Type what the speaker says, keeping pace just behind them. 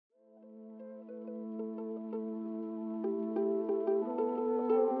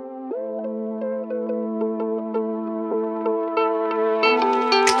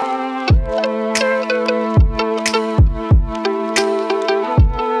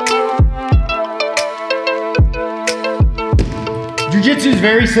Jiu-jitsu is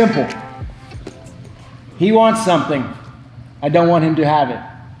very simple. He wants something. I don't want him to have it.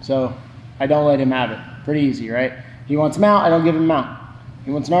 So I don't let him have it. Pretty easy, right? He wants mount, I don't give him mount.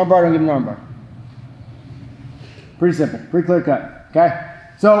 He wants an armbar, I don't give him an armbar. Pretty simple, pretty clear cut, okay?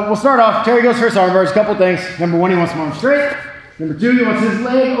 So we'll start off, Terry goes first armbars, a couple things. Number one, he wants my arm straight. Number two, he wants his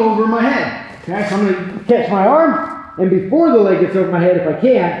leg over my head. Okay, so I'm gonna catch my arm, and before the leg gets over my head, if I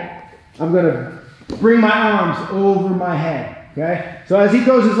can, I'm gonna bring my arms over my head, okay? So as he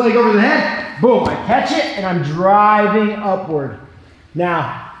throws his leg over the head, boom, I catch it, and I'm driving upward.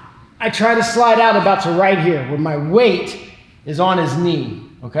 Now, I try to slide out about to right here, where my weight is on his knee,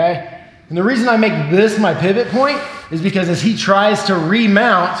 okay? And the reason I make this my pivot point is because as he tries to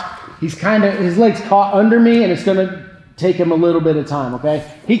remount, his leg's caught under me, and it's gonna take him a little bit of time, okay?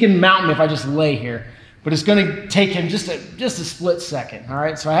 He can mount me if I just lay here, but it's gonna take him just a split second, all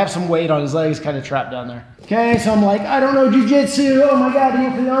right? So I have some weight on his legs, kind of trapped down there. Okay, so I'm like, I don't know jiu-jitsu. Oh my God, he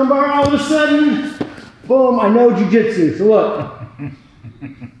went for the armbar. All of a sudden, boom, I know jiu-jitsu. So look,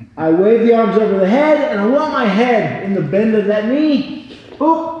 I wave the arms over the head, and I want my head in the bend of that knee,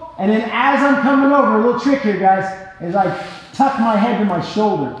 boop. And then as I'm coming over, a little trick here, guys, is I tuck my head to my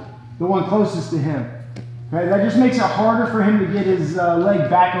shoulder, the one closest to him. Okay, that just makes it harder for him to get his leg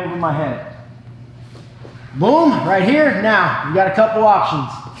back over my head. Boom, right here. Now, you got a couple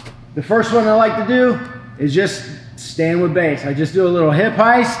options. The first one I like to do is just stand with base. I just do a little hip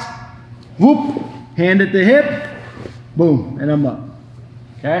heist, whoop, hand at the hip, boom, and I'm up.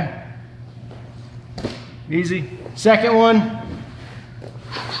 Okay? Easy. Second one,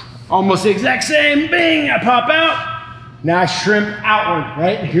 almost the exact same, bing, I pop out. Now I shrimp outward,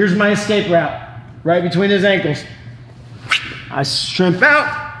 right? Here's my escape route, right between his ankles. I shrimp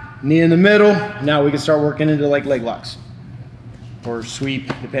out, knee in the middle. Now we can start working into like leg locks or sweep,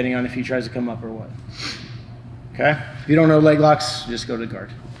 depending on if he tries to come up or what. Okay? If you don't know leg locks, just go to guard.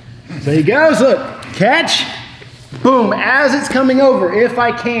 So he goes, look, catch, boom, as it's coming over, if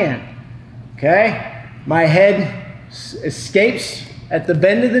I can, okay? My head escapes at the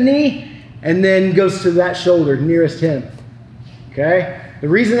bend of the knee and then goes to that shoulder nearest him, okay? The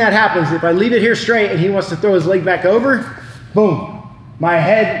reason that happens, if I leave it here straight and he wants to throw his leg back over, boom, my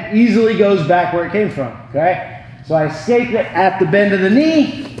head easily goes back where it came from, okay? So I escape it at the bend of the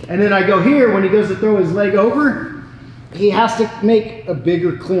knee, and then I go here. When he goes to throw his leg over, he has to make a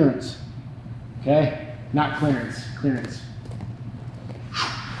bigger clearance, okay? Not clearance, clearance.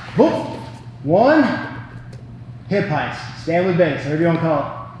 Boom, one, hip heist. Stand with base, whatever you want to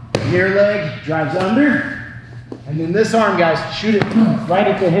call it. Near leg drives under, and then this arm, guys, shoot it right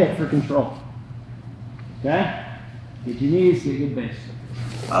at the hip for control. Okay? Get your knees, get good base.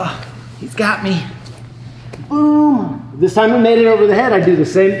 He's got me. Boom. This time I made it over the head, I do the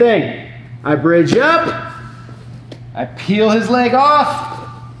same thing. I bridge up, I peel his leg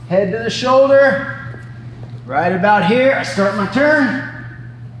off, head to the shoulder, right about here, I start my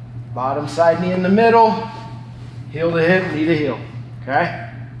turn, bottom side knee in the middle, heel to hip, knee to heel, okay?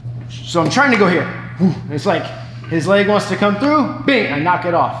 So I'm trying to go here. It's like his leg wants to come through, bing, I knock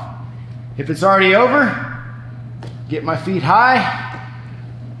it off. If it's already over, get my feet high,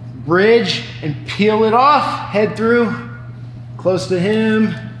 bridge and peel it off, head through, close to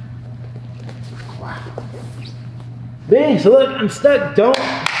him. Wow. Bing, so look, I'm stuck. Don't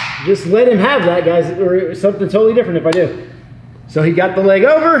just let him have that, guys, or something totally different if I do. So he got the leg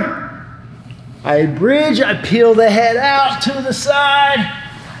over. I bridge, I peel the head out to the side.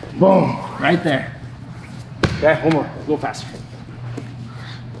 Boom, right there. Okay, one more, a little faster.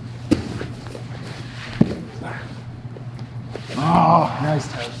 Oh,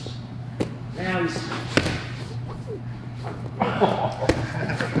 nice toast. Now he's...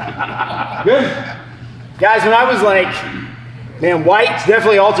 Good. Guys, when I was like, man, white,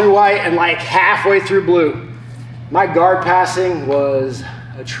 definitely all through white and like halfway through blue, my guard passing was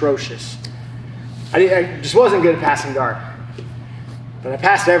atrocious. I just wasn't good at passing guard. But I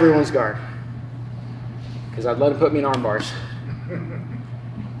passed everyone's guard because I'd let them put me in arm bars.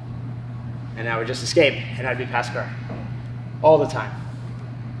 And I would just escape and I'd be past guard all the time.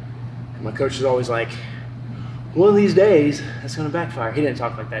 And my coach was always like, one of these days, that's gonna backfire. He didn't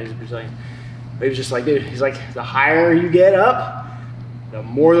talk like that, he's a Brazilian. But he was just like, dude, he's like, the higher you get up, the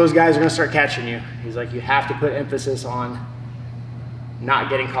more those guys are gonna start catching you. He's like, you have to put emphasis on not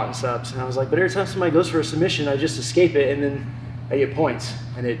getting caught in subs. And I was like, but every time somebody goes for a submission, I just escape it and then I get points.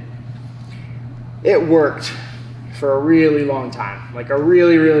 And it worked for a really long time. Like a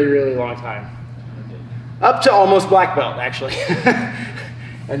really, really, really long time. Up to almost black belt, actually.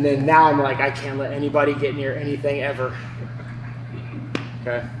 And then now I'm like, I can't let anybody get near anything ever.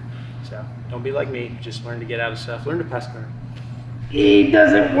 Okay? So don't be like me. Just learn to get out of stuff. Learn to pass guard. He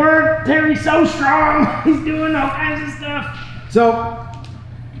doesn't work. Terry's so strong. He's doing all kinds of stuff. So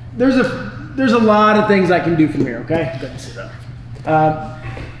there's a lot of things I can do from here. Okay, go ahead and sit up. A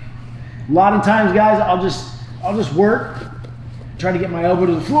lot of times, guys, I'll just work, try to get my elbow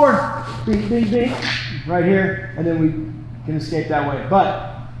to the floor, beat, right here, and then we can escape that way.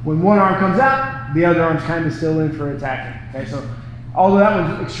 But when one arm comes out, the other arm's kind of still in for attacking. Okay, so although that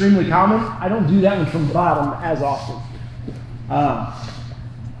one's extremely common, I don't do that one from the bottom as often.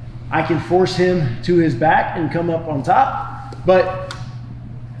 I can force him to his back and come up on top, but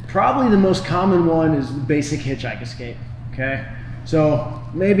probably the most common one is the basic hitchhike escape. Okay, so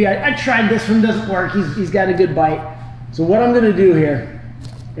maybe I tried this one, doesn't work. He's got a good bite. So what I'm going to do here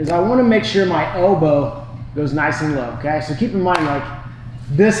is I want to make sure my elbow goes nice and low. Okay, so keep in mind, like,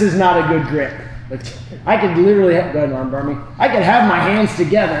 this is not a good grip. Like, I could literally go ahead and armbar me. I could have my hands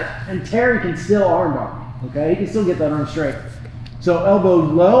together and Terry can still armbar me. Okay, he can still get that arm straight. So elbow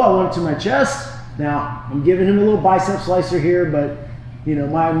low, I want it to my chest. Now I'm giving him a little bicep slicer here, but you know,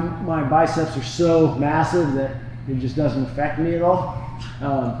 my biceps are so massive that it just doesn't affect me at all.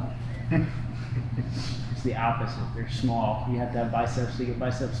 It's the opposite. They're small. You have to have biceps to get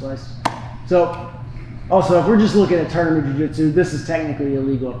bicep sliced. So also, if we're just looking at tournament jiu-jitsu, this is technically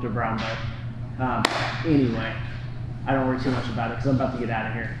illegal up to brown belt. Anyway, I don't worry too much about it because I'm about to get out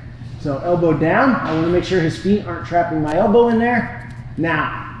of here. So elbow down, I want to make sure his feet aren't trapping my elbow in there.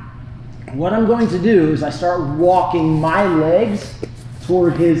 Now, what I'm going to do is I start walking my legs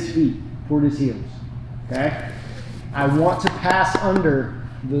toward his feet, toward his heels, okay? I want to pass under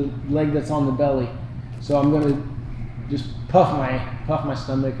the leg that's on the belly. So I'm going to just puff my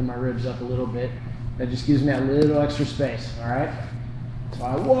stomach and my ribs up a little bit. That just gives me that little extra space, all right? So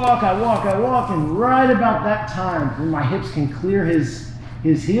I walk, and right about that time when my hips can clear his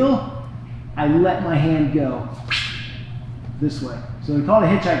heel, I let my hand go this way. So we call it a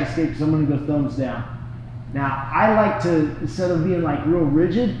hitchhike escape because I'm going to go thumbs down. Now, I like to, instead of being like real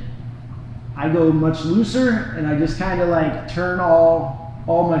rigid, I go much looser and I just kind of like turn all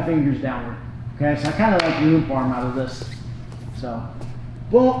my fingers downward. Okay, so I kind of like limp arm out of this. So,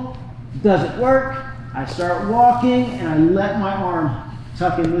 boom, doesn't work. I start walking and I let my arm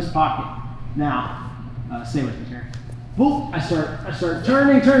tuck in this pocket. Now, stay with me here. Boom, I start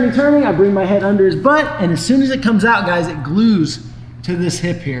turning. I bring my head under his butt, and as soon as it comes out, guys, it glues to this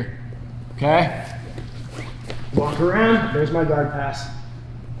hip here. Okay? Walk around, there's my guard pass.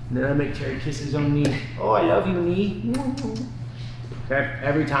 And then I make Terry kiss his own knee. Oh, I love you, knee. Okay,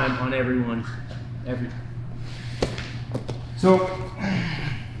 every time on everyone. Every time. So,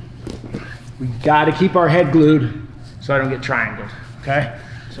 we gotta keep our head glued so I don't get triangled. Okay?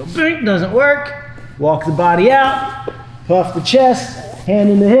 So, bink doesn't work. Walk the body out, puff the chest, hand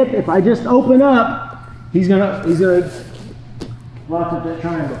in the hip. If I just open up, he's gonna lock up that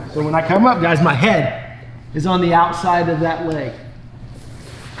triangle. So when I come up, guys, my head is on the outside of that leg.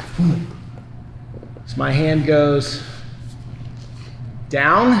 So my hand goes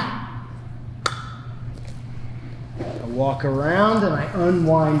down. I walk around and I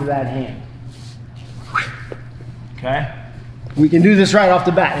unwind that hand. Okay? We can do this right off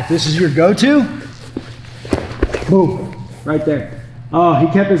the bat. If this is your go-to, boom, right there. Oh,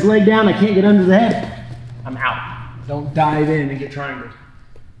 he kept his leg down. I can't get under the head. I'm out. Don't dive in and get triangled.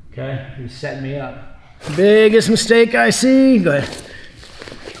 Okay? He's setting me up. Biggest mistake I see. Go ahead.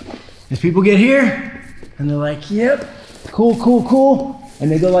 Is people get here and they're like, yep, cool. And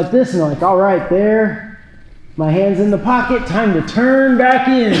they go like this and they're like, all right, there. My hand's in the pocket. Time to turn back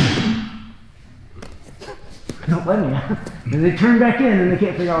in. Don't let me out. And they turn back in and they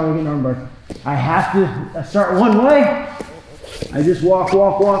can't figure out how to get an armbar. I have to start one way. I just walk.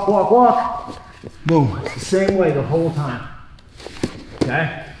 Boom. It's the same way the whole time.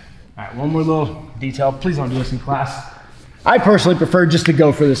 Okay? All right, one more little detail. Please don't do this in class. I personally prefer just to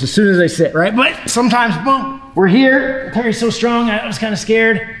go for this as soon as they sit, right? But sometimes, boom, we're here. Terry's so strong, I was kind of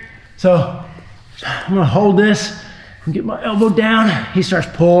scared. So I'm gonna hold this and get my elbow down. He starts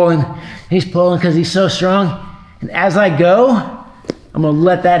pulling. He's pulling because he's so strong. And as I go, I'm gonna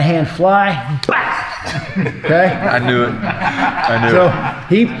let that hand fly. Okay? I knew it. So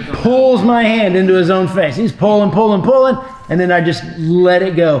he pulls my hand into his own face. He's pulling, and then I just let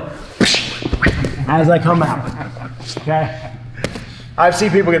it go as I come out. Okay? I've seen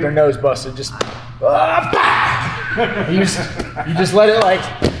people get their nose busted. Just you just let it like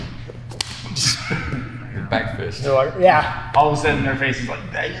back fist. Yeah. All of a sudden their face is like,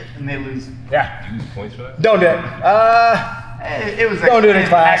 dang it, and they lose. Yeah. Do you use points for that? Don't do it. It was Don't do it in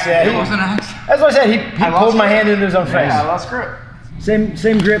class. Yeah. It wasn't an accident. That's what I said. He pulled my hand into his own face. Yeah, I lost grip.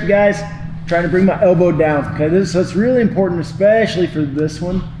 Same grip, guys. trying to bring my elbow down. Okay, so it's really important, especially for this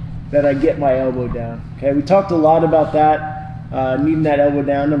one, that I get my elbow down. Okay, we talked a lot about that, needing that elbow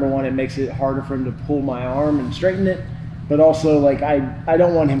down. Number one, it makes it harder for him to pull my arm and straighten it, but also like I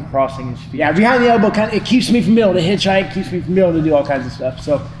don't want him crossing his feet. Yeah, behind the elbow, it keeps me from being able to hitchhike, keeps me from being able to do all kinds of stuff.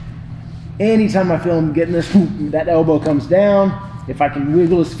 So anytime I feel him getting this, that elbow comes down. If I can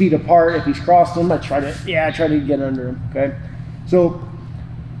wiggle his feet apart, if he's crossed them, I try to get under him. Okay, so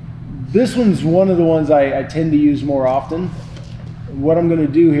this one's one of the ones I tend to use more often. What I'm going to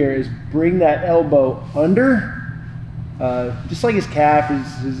do here is bring that elbow under, just like his calf,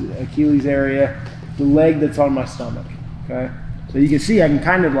 his Achilles area, the leg that's on my stomach. Okay, so you can see I can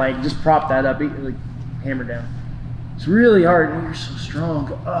kind of like just prop that up, like hammer down. It's really hard. Oh, you're so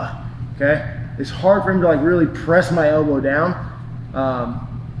strong. Okay, it's hard for him to like really press my elbow down.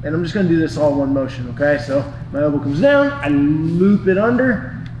 And I'm just going to do this all in one motion. Okay, so my elbow comes down, I loop it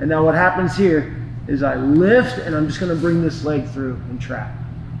under, and now what happens here is I lift, and I'm just going to bring this leg through and trap.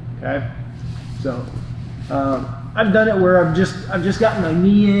 Okay, so I've done it where I've just gotten my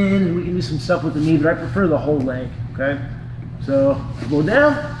knee in, and we can do some stuff with the knee, but I prefer the whole leg. Okay, so I go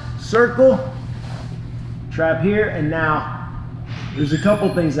down, circle, trap here, and now there's a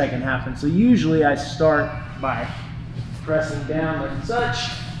couple things that can happen. So usually I start by pressing down like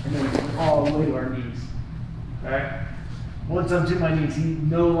such, and then we come all the way to our knees. Okay? Once I'm to my knees, he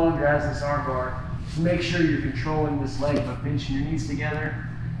no longer has this arm bar. So make sure you're controlling this leg by pinching your knees together.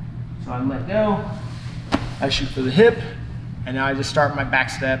 So I let go, I shoot for the hip, and now I just start my back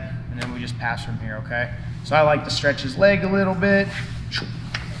step, and then we just pass from here, okay? So I like to stretch his leg a little bit.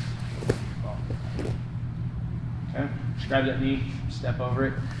 Okay, just grab that knee, step over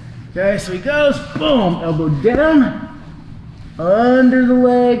it. Okay, so he goes, boom, elbow down, under the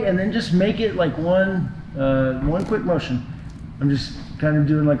leg, and then just make it like one quick motion. I'm just kind of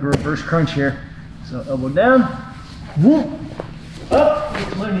doing like a reverse crunch here. So elbow down, whoop, up, get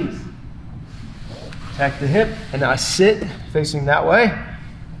to my knees. Attack the hip, and now I sit facing that way.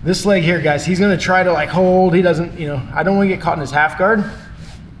 This leg here, guys, he's gonna try to like hold. He doesn't, I don't want to get caught in his half guard.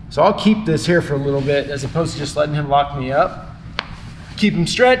 So I'll keep this here for a little bit as opposed to just letting him lock me up. Keep him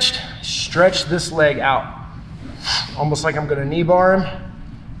stretched, stretch this leg out. Almost like I'm gonna knee bar him.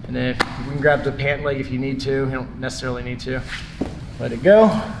 And then you can grab the pant leg if you need to. You don't necessarily need to. Let it go.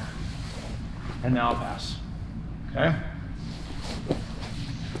 And now I'll pass, okay?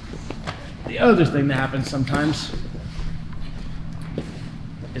 The other thing that happens sometimes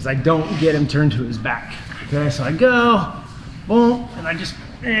is I don't get him turned to his back, okay? So I go, boom, and I just,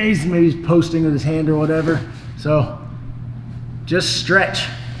 maybe he's posting with his hand or whatever. So just stretch.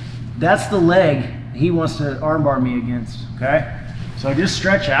 That's the leg he wants to armbar me against, okay? So I just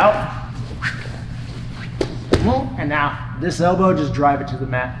stretch out, and now this elbow, just drive it to the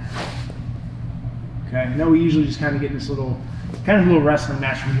mat. Okay, I know we usually just kind of get this little wrestling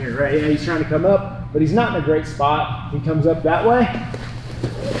match from here, right? Yeah, he's trying to come up, but he's not in a great spot. He comes up that way,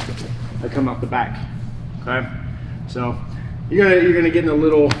 I come up the back, okay? So you're gonna get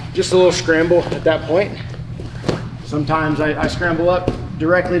in just a little scramble at that point. Sometimes I scramble up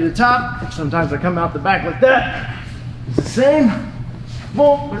directly to the top. Sometimes I come out the back like that. It's the same.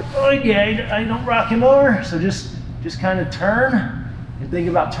 Boom, but yeah, I don't rock him over. So just kind of turn and think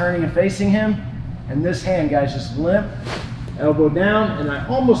about turning and facing him. And this hand, guys, just limp, elbow down, and I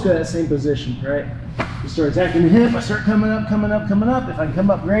almost got that same position, right? You start attacking the hip, I start coming up, coming up, coming up. If I can come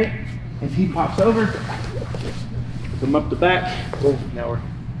up, great. If he pops over, come up the back, boom, now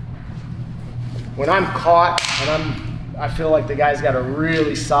when I'm caught and I feel like the guy's got a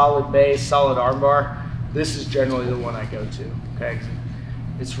really solid base, solid armbar, this is generally the one I go to, okay?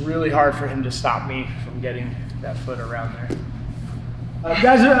 It's really hard for him to stop me from getting that foot around there.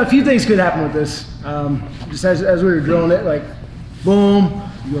 Guys, a few things could happen with this. Just as we were drilling it, like boom,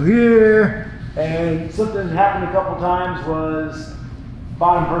 you go here, and something that happened a couple times was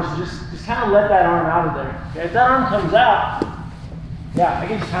bottom person just kind of let that arm out of there. Okay? If that arm comes out, yeah, I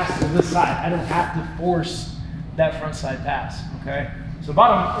can just pass to this side. I don't have to force that front side pass, okay? So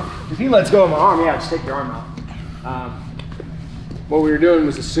bottom, if he lets go of my arm, yeah, just take your arm out. What we were doing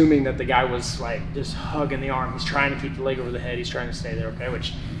was assuming that the guy was like just hugging the arm. He's trying to keep the leg over the head. He's trying to stay there, okay?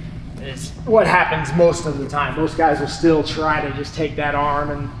 Which is what happens most of the time. Most guys will still try to just take that arm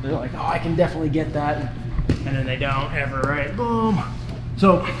and they're like, oh, I can definitely get that. And then they don't ever, right? Boom.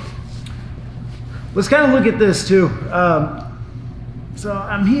 So let's kind of look at this too. So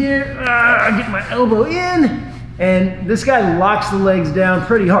I'm here, I get my elbow in, and this guy locks the legs down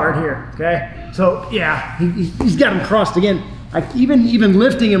pretty hard here, okay? So yeah, he's got them crossed again. Even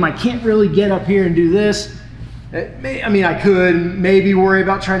lifting him, I can't really get up here and do this. I mean, I could maybe worry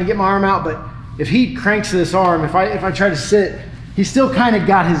about trying to get my arm out, but if he cranks this arm, if I try to sit, he still kind of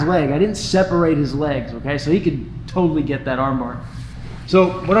got his leg. I didn't separate his legs, okay? So he could totally get that armbar.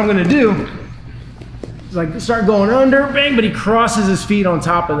 So what I'm gonna do is like start going under, bang, but he crosses his feet on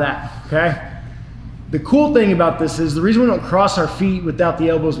top of that, okay? The cool thing about this is the reason we don't cross our feet without the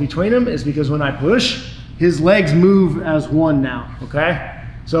elbows between them is because when I push, his legs move as one now, okay?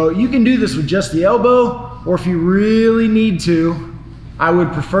 So you can do this with just the elbow, or if you really need to, I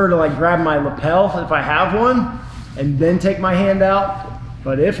would prefer to like grab my lapel if I have one and then take my hand out.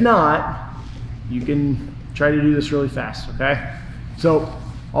 But if not, you can try to do this really fast, okay? So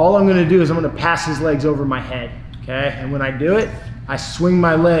all I'm gonna do is I'm gonna pass his legs over my head, okay? And when I do it, I swing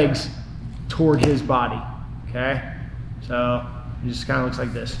my legs toward his body, okay? So it just kind of looks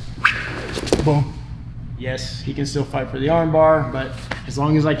like this. Boom. Yes, he can still fight for the arm bar, but as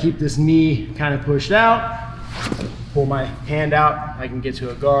long as I keep this knee kind of pushed out, pull my hand out, I can get to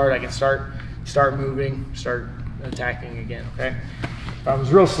a guard, I can start moving, start attacking again, okay? If I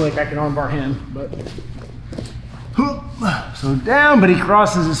was real slick, I could arm bar him, but so down, but he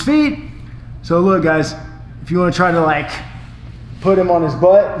crosses his feet. So look guys, if you want to try to like put him on his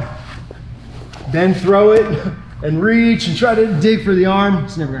butt, then throw it and reach and try to dig for the arm,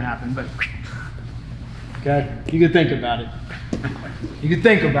 it's never gonna happen, but okay, you could think about it. You could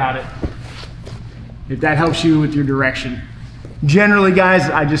think about it if that helps you with your direction. Generally guys,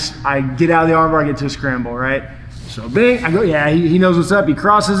 I get out of the armbar, I get to a scramble, right? So bang, I go, yeah, he knows what's up, he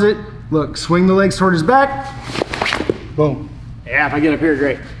crosses it. Look, swing the legs toward his back. Boom. Yeah, if I get up here,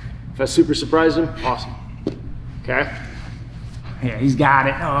 great. If I super surprise him, awesome. Okay. Yeah, he's got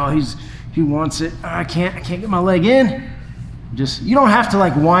it. Oh, he wants it. I can't get my leg in. Just, you don't have to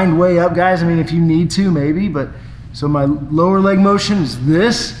like wind way up, guys. I mean, if you need to, maybe, but so my lower leg motion is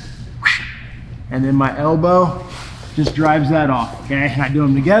this, and then my elbow just drives that off, okay? And I do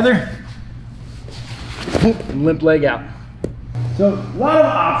them together, and limp leg out. So a lot of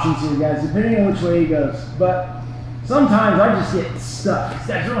options here, guys, depending on which way he goes, but sometimes I just get stuck.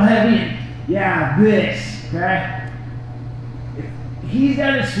 That's real heavy, and yeah, this, okay? He's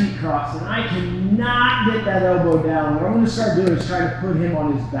got his feet crossed and I cannot get that elbow down. What I'm going to start doing is try to put him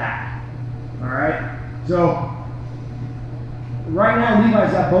on his back. All right. So right now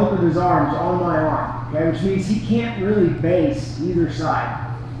Levi's got both of his arms on my arm, okay, which means he can't really base either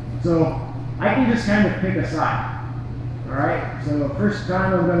side. So I can just kind of pick a side. All right. So first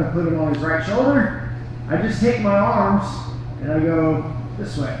time I'm going to put him on his right shoulder. I just take my arms and I go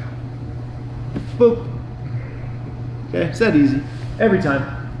this way. Boop. Okay, it's that easy. Every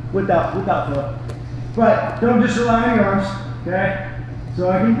time, without fail. But don't just rely on your arms, okay? So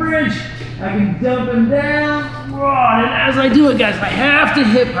I can bridge, I can dump him down. Whoa, and as I do it, guys, I have to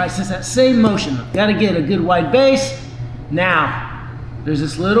hip press. It's that same motion. I've got to get a good wide base. Now, there's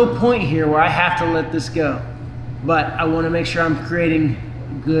this little point here where I have to let this go. But I want to make sure I'm creating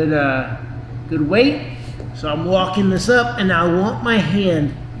good weight. So I'm walking this up, and I want my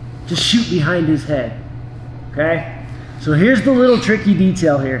hand to shoot behind his head, okay? So here's the little tricky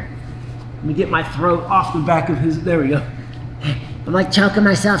detail here. Let me get my throat off the back of his, there we go. I'm like choking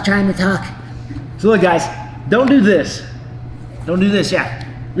myself trying to talk. So look guys, don't do this. Don't do this, yeah.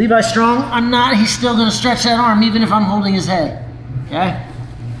 Levi's strong, I'm not, he's still gonna stretch that arm even if I'm holding his head, okay?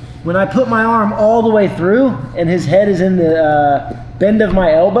 When I put my arm all the way through and his head is in the bend of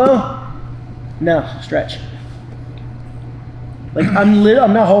my elbow, no, stretch. Like I'm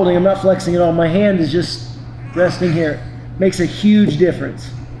not holding, I'm not flexing at all. My hand is just resting here. Makes a huge difference,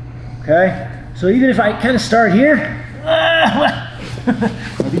 okay? So even if I kind of start here,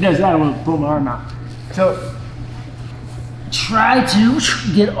 if he does that, I'm gonna pull my arm out. So try to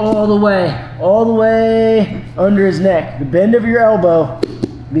get all the way under his neck, the bend of your elbow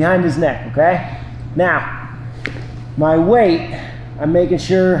behind his neck, okay? Now, my weight, I'm making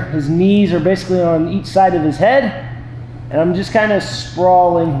sure his knees are basically on each side of his head, and I'm just kind of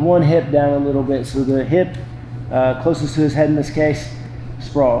sprawling one hip down a little bit, so the hip closest to his head in this case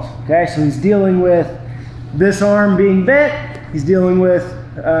sprawls, okay? So he's dealing with this arm being bent, he's dealing with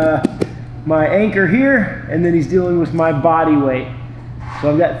my anchor here, and then he's dealing with my body weight. So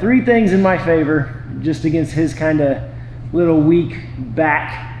I've got three things in my favor just against his kind of little weak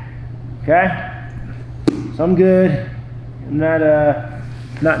back, okay? So I'm good. I'm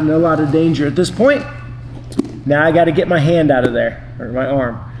not in a lot of danger at this point. Now I got to get my hand out of there, or my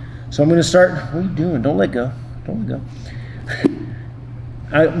arm. So I'm going to start, what are you doing? Don't let go. Don't let go.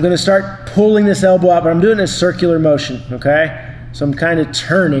 I'm going to start pulling this elbow out, but I'm doing a circular motion, okay? So I'm kind of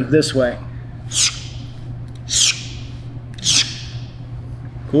turning this way.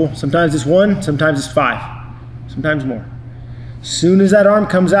 Cool. Sometimes it's 1, sometimes it's 5. sometimes more. Soon as that arm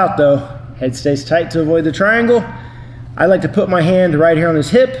comes out though, head stays tight to avoid the triangle. I like to put my hand right here on his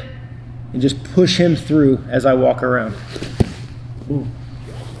hip and just push him through as I walk around. Ooh.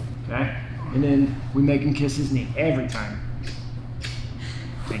 Okay, and then we make him kiss his knee every time.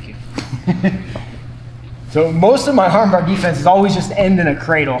 Thank you. So most of my armbar defense is always just end in a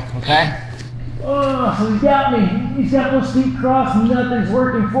cradle, okay? Oh, so he's got me. He's got those feet crossed, nothing's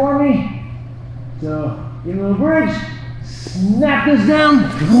working for me. So, give him a little bridge, snap this down,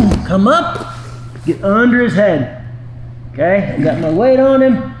 come up, get under his head. Okay, I got my weight on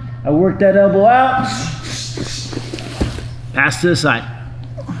him. I work that elbow out. Pass to the side.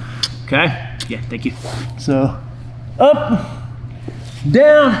 Okay, yeah, thank you. So, up,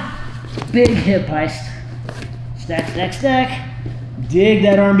 down, big hip heist. Stack, stack, stack. Dig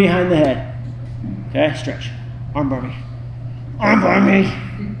that arm behind the head. Okay, stretch. Armbar me. Armbar me.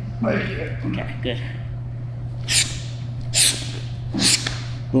 Okay, good.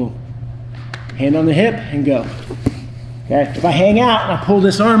 Boom. Hand on the hip and go. Okay, if I hang out and I pull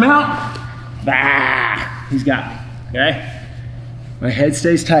this arm out, bah, he's got me. Okay? My head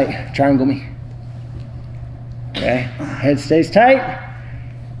stays tight. Triangle me. Okay, head stays tight.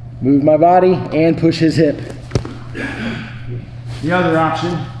 Move my body and push his hip. The other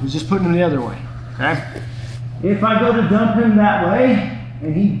option is just putting him the other way. Okay? If I go to dump him that way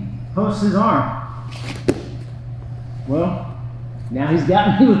and he posts his arm, well, now he's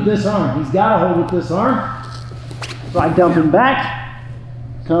got me with this arm. He's got a hold with this arm. So I dump him back,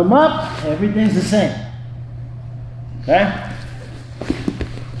 come up, everything's the same. Okay?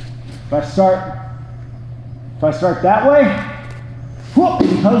 If I start that way, whoop,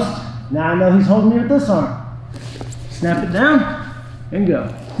 he posts. Now I know he's holding me with this arm. Snap it down and go.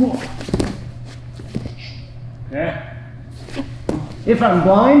 Whoop. Okay? If I'm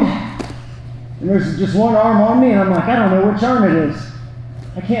blind and there's just one arm on me and I'm like, I don't know which arm it is.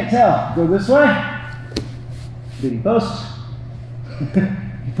 I can't tell. Go this way. Did he post?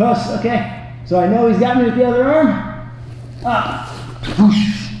 He posts, okay. So I know he's got me with the other arm. Up.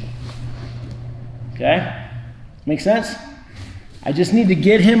 Okay? Make sense? I just need to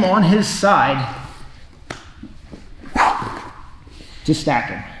get him on his side to stack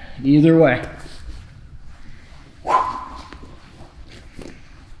him. Either way.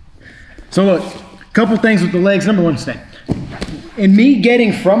 So look, a couple things with the legs. Number one, stay. In me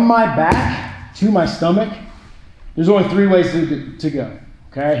getting from my back to my stomach, there's only three ways to go,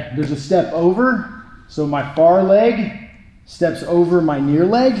 okay? There's a step over, so my far leg steps over my near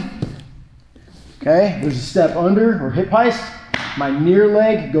leg, okay? There's a step under, or hip heist. My near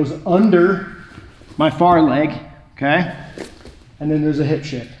leg goes under my far leg, okay? And then there's a hip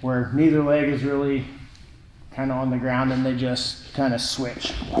shift, where neither leg is really kind of on the ground and they just kind of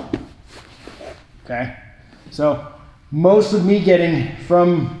switch, okay? So most of me getting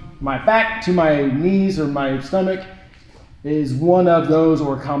from my back to my knees or my stomach is one of those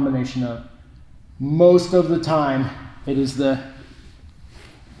or a combination of. Most of the time, it is the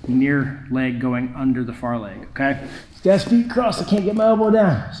near leg going under the far leg, okay? This guy's feet crossed, I can't get my elbow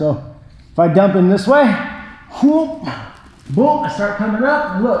down. So if I dump him this way, whoop, boom, I start coming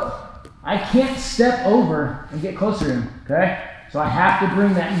up, and look, I can't step over and get closer to him, okay? So I have to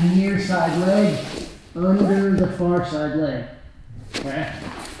bring that near side leg under the far side leg, okay?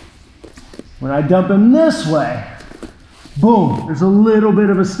 When I dump him this way, boom, there's a little bit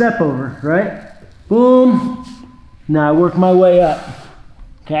of a step over, right? Boom, now I work my way up,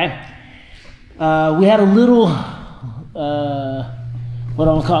 okay? We had a little, what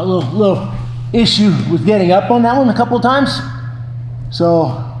I'll call it, little issue with getting up on that one a couple of times. So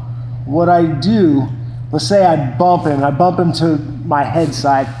what I do, let's say I bump him to my head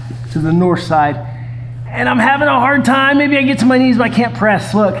side, to the north side, and I'm having a hard time, maybe I get to my knees but I can't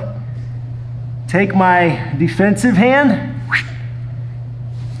press, look. Take my defensive hand,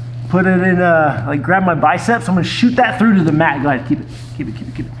 put it in, like grab my biceps. I'm gonna shoot that through to the mat. Go ahead, keep it.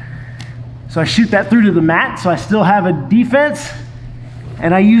 So I shoot that through to the mat, so I still have a defense,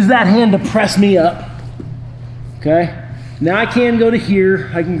 and I use that hand to press me up, okay? Now I can go to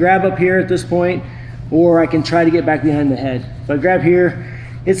here, I can grab up here at this point, or I can try to get back behind the head. If I grab here,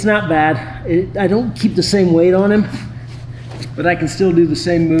 it's not bad. I don't keep the same weight on him, but I can still do the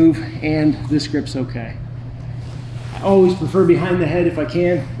same move, and this grip's okay. I always prefer behind the head if I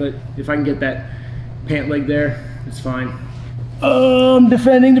can, but if I can get that pant leg there, it's fine. Oh, I'm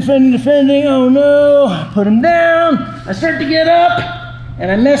defending, oh no. I put him down, I start to get up,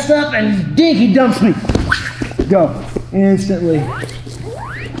 and I messed up, and dink, he dumps me. Go, instantly.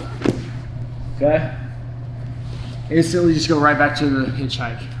 Okay? Instantly just go right back to the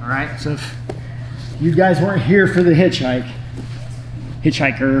hitchhike, all right? So if you guys weren't here for the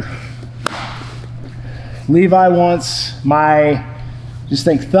hitchhiker. Levi wants my, just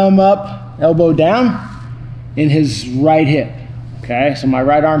think thumb up, elbow down in his right hip. Okay, so my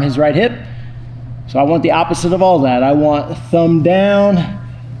right arm, his right hip. So I want the opposite of all that. I want thumb down,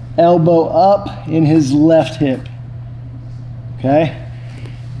 elbow up in his left hip. Okay,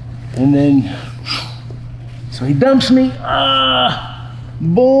 and then, so he dumps me,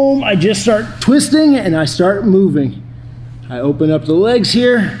 boom, I just start twisting and I start moving. I open up the legs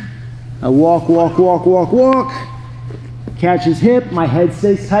here, I walk, catch his hip, my head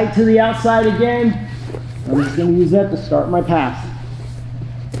stays tight to the outside again. I'm just gonna use that to start my pass.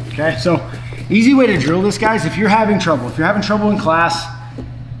 Okay, so easy way to drill this, guys, if you're having trouble in class,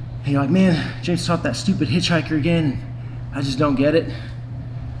 and you're like, man, James taught that stupid hitchhiker again, I just don't get it.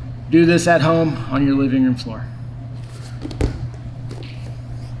 Do this at home on your living room floor.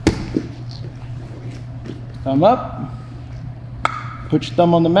 Thumb up, put your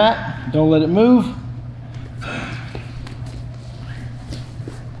thumb on the mat, don't let it move,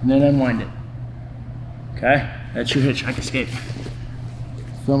 and then unwind it. Okay, that's your hitchhike escape.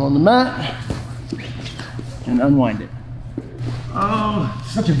 Thumb on the mat, and unwind it. Oh,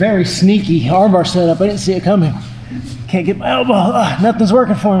 such a very sneaky armbar setup, I didn't see it coming. Can't get my elbow, nothing's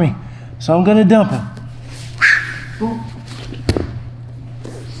working for me, so I'm gonna dump him.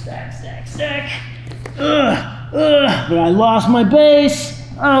 Stack. But I lost my base.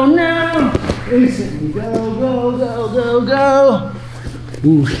 Oh no! Instantly go.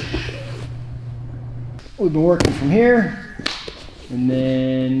 Ooh. We've been working from here, and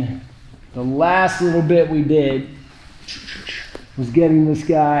then the last little bit we did was getting this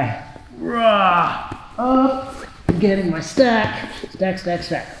guy up, getting my stack,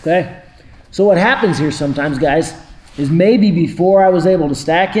 okay? So what happens here sometimes, guys, is maybe before I was able to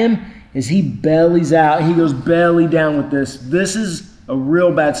stack him, is he bellies out, he goes belly down with this. This is a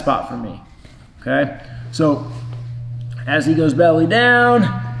real bad spot for me, okay? So as he goes belly down,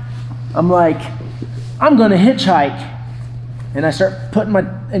 I'm like, I'm gonna hitchhike. And I start putting my,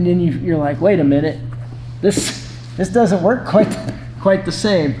 and then you're like, wait a minute, this doesn't work quite the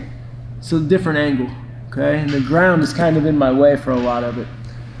same. It's a different angle, okay? And the ground is kind of in my way for a lot of it.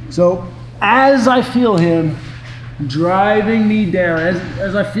 So as I feel him driving me down,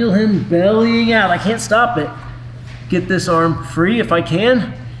 as I feel him bellying out, I can't stop it. Get this arm free if I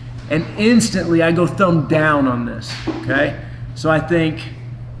can, and instantly I go thumb down on this, okay? So I think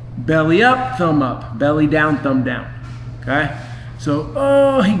belly up, thumb up, belly down, thumb down, okay? So,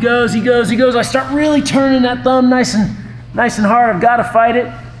 oh, he goes. I start really turning that thumb nice and hard. I've got to fight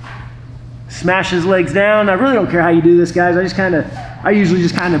it. Smash his legs down. I really don't care how you do this, guys. I usually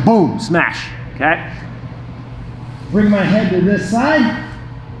just kind of boom, smash, okay? Bring my head to this side,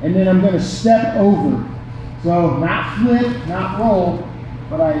 and then I'm going to step over. So not flip, not roll,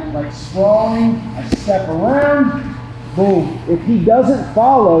 but I like sprawling, I step around, boom. If he doesn't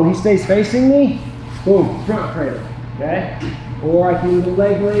follow, he stays facing me, boom, front cradle, okay? Or I can do the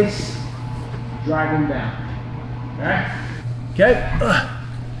leg lace, drive him down, okay?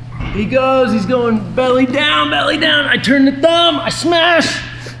 He goes, he's going belly down. I turn the thumb, I smash.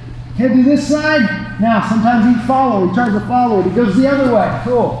 Head to this side. Now, sometimes he follows, he tries to follow it. He goes the other way,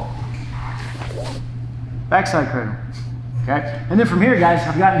 cool. Backside cradle, okay? And then from here, guys,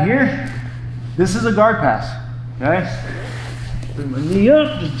 I've gotten here. This is a guard pass, okay? Bring my knee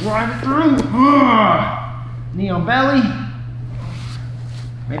up, just drive it through. Knee on belly.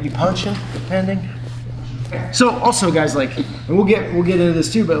 Maybe punching, depending. So also, guys, like, and we'll get into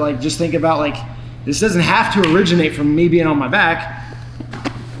this too, but like, just think about like, this doesn't have to originate from me being on my back.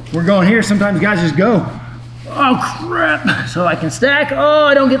 We're going here, sometimes guys just go, oh crap, so I can stack, oh,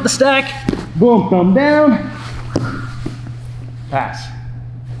 I don't get the stack, boom, thumb down, pass.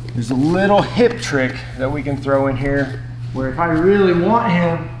 There's a little hip trick that we can throw in here, where if I really want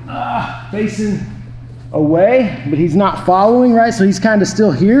him facing away, but he's not following, right, so he's kind of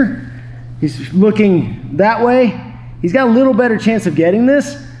still here, he's looking that way, he's got a little better chance of getting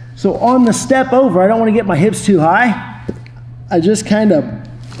this. So on the step over, I don't want to get my hips too high, I just kind of,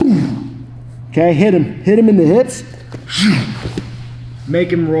 okay, hit him in the hips,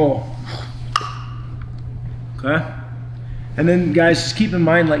 make him roll, okay? And then guys, just keep in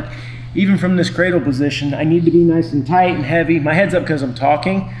mind, like, even from this cradle position, I need to be nice and tight and heavy. My head's up because I'm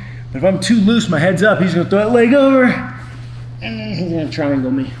talking, but if I'm too loose, my head's up, he's gonna throw that leg over, and he's gonna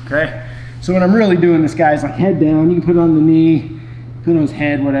triangle me, okay? So when I'm really doing this, guys, like head down, you can put it on the knee, put it on his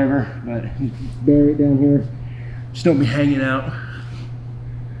head, whatever, but bury it down here. Just don't be hanging out.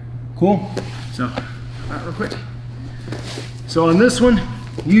 Cool? So, all right, real quick. So on this one,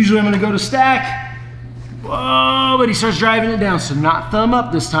 usually I'm gonna go to stack, Whoa, but he starts driving it down. So not thumb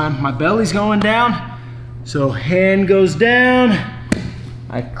up this time. My belly's going down. So hand goes down.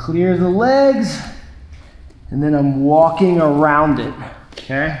 I clear the legs. And then I'm walking around it,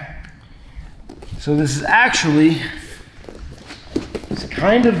 okay? So this is actually, it's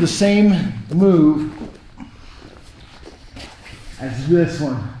kind of the same move as this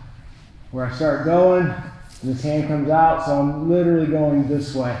one, where I start going, and this hand comes out, so I'm literally going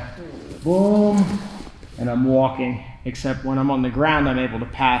this way. Boom, and I'm walking, except when I'm on the ground, I'm able to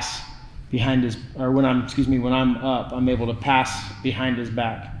pass behind his, or when I'm up, I'm able to pass behind his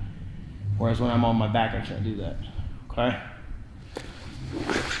back. Whereas when I'm on my back, I can't do that, okay?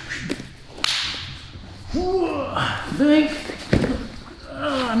 Think.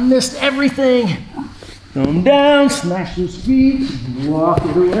 Oh, I missed everything. Throw him down, smash his feet, walk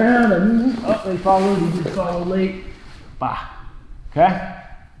it around, and up and follow, you can follow late. Bah. Okay?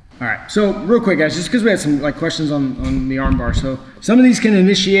 All right, so real quick guys, just because we had some questions on the arm bar. So some of these can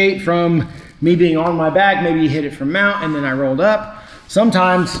initiate from me being on my back, maybe you hit it from mount and then I rolled up.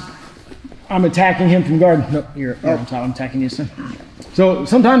 Sometimes I'm attacking him from guard. No, you're on top, I'm attacking you. So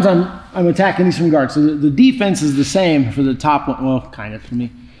sometimes I'm attacking these from guard. So the defense is the same for the top one, well, kind of for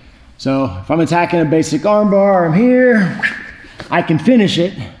me. So if I'm attacking a basic arm bar, I'm here, I can finish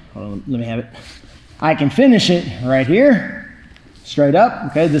it. Hold on, let me have it. I can finish it right here, straight up.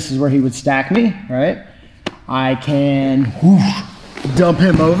 Okay, this is where he would stack me, right? I can dump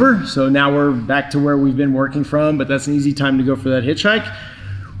him over. So now we're back to where we've been working from, but that's an easy time to go for that hitchhike.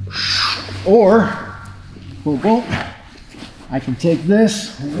 Or, boom, boom. I can take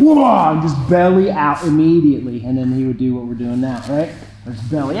this, and just belly out immediately, and then he would do what we're doing now, right? There's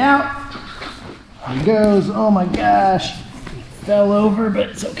belly out, there he goes, oh my gosh, he fell over, but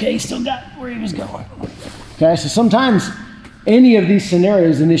it's okay, he still got where he was going. Okay, so sometimes any of these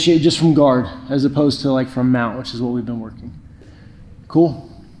scenarios initiate just from guard, as opposed to from mount, which is what we've been working. Cool?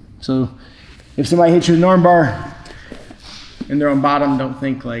 So if somebody hits you with an arm bar, and they're on bottom, don't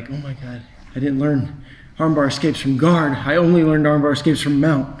think oh my God, I didn't learn armbar escapes from guard. I only learned armbar escapes from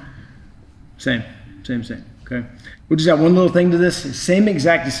mount. Same, okay? We'll just add one little thing to this, same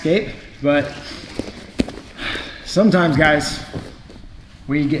exact escape, but sometimes guys,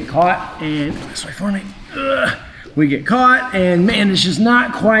 we get caught and, this way for me, we get caught and man, it's just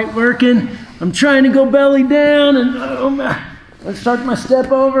not quite working. I'm trying to go belly down and oh man, let's start my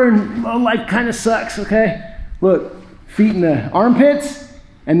step over and my life kind of sucks, okay? Look, feet in the armpits,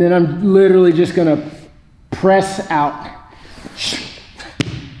 and then I'm literally just gonna press out.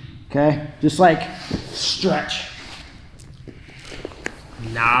 Okay, just stretch.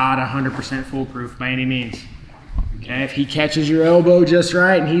 Not 100% foolproof by any means. Okay, if he catches your elbow just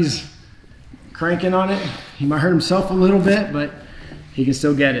right and he's cranking on it, he might hurt himself a little bit, but he can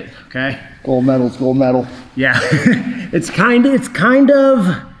still get it, okay? Gold medal's gold medal. Yeah, it's kind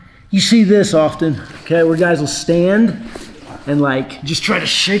of, you see this often, okay, where guys will stand and just try to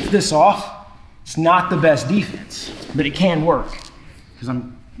shake this off. It's not the best defense, but it can work because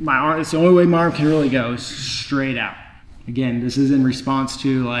my arm, it's the only way my arm can really go is straight out. Again, this is in response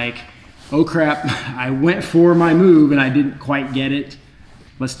to oh crap, I went for my move and I didn't quite get it.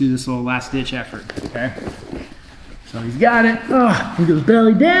 Let's do this little last ditch effort, okay? So he's got it. Oh, he goes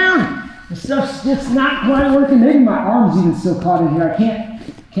belly down. The stuff's just not quite working. Maybe my arm's even still caught in here. I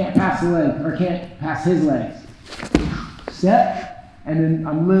can't pass the leg, or can't pass his legs. Step, and then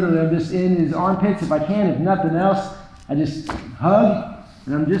I'm just in his armpits if I can. If nothing else, I just hug,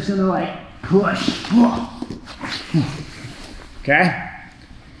 and I'm just gonna push. Okay?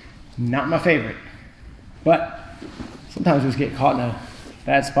 Not my favorite, but sometimes we just get caught in a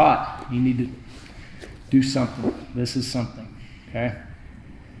bad spot. You need to do something. This is something, okay?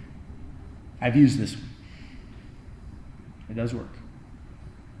 I've used this one. It does work.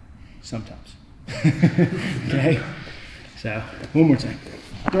 Sometimes. Okay? So, one more time.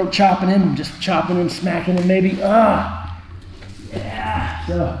 Throat chopping him, just chopping him, smacking him maybe. Yeah.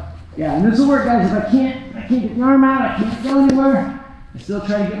 So, yeah, and this will work, guys. If I can't get the arm out, I can't go anywhere. I still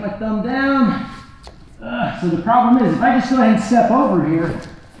try to get my thumb down. So the problem is, if I just go ahead and step over here,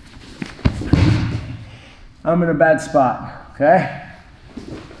 I'm in a bad spot, okay?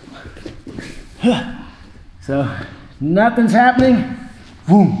 So nothing's happening.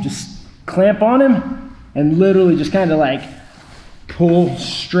 Boom, just clamp on him and literally just kind of pull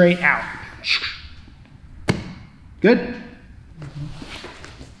straight out. Good?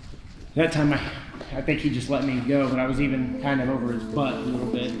 That time I think he just let me go, but I was even kind of over his butt a little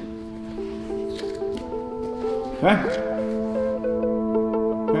bit. Okay?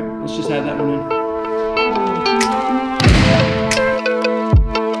 All right, let's just add that one in.